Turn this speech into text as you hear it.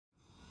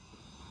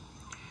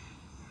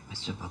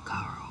Mr.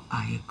 Vaccaro,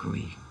 I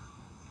agree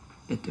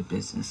that the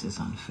business is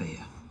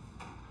unfair.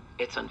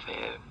 It's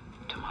unfair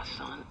to my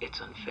son.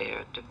 It's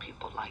unfair to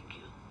people like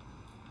you.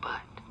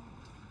 But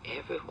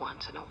every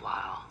once in a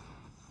while,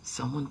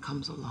 someone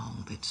comes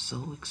along that's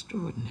so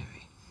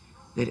extraordinary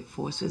that it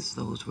forces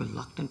those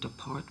reluctant to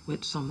part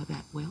with some of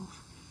that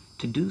wealth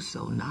to do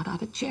so not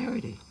out of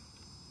charity,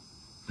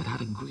 but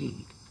out of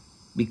greed,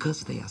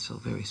 because they are so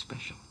very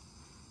special.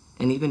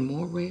 And even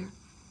more rare,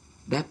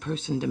 that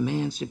person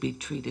demands to be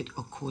treated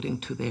according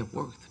to their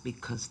worth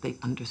because they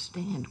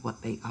understand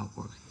what they are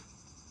worth.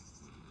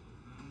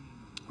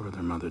 Or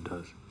their mother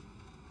does.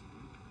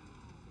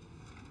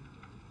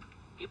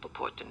 You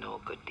purport to know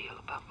a good deal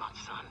about my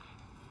son.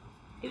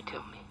 You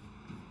tell me.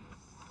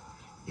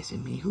 Is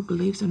it me who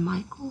believes in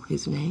Michael,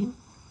 his name?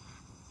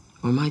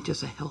 Or am I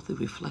just a healthy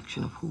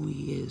reflection of who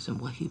he is and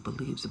what he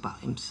believes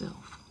about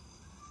himself?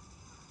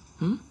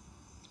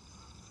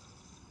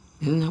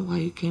 Isn't that why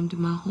you came to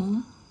my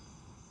home?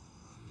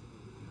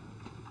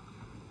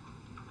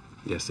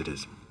 Yes, it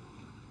is.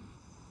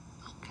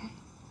 Okay.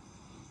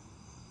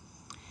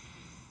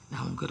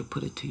 Now I'm going to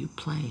put it to you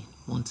plain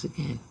once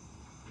again.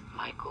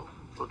 Michael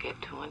will get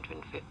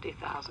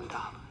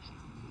 $250,000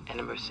 and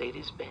a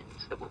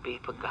Mercedes-Benz that will be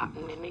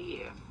forgotten in a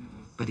year.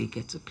 But he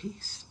gets a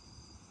piece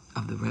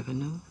of the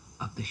revenue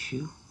of the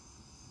shoe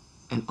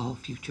and all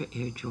future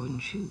Air Jordan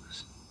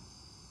shoes.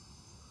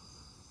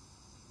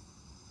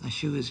 A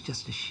shoe is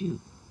just a shoe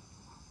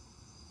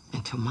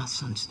until my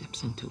son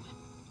steps into it.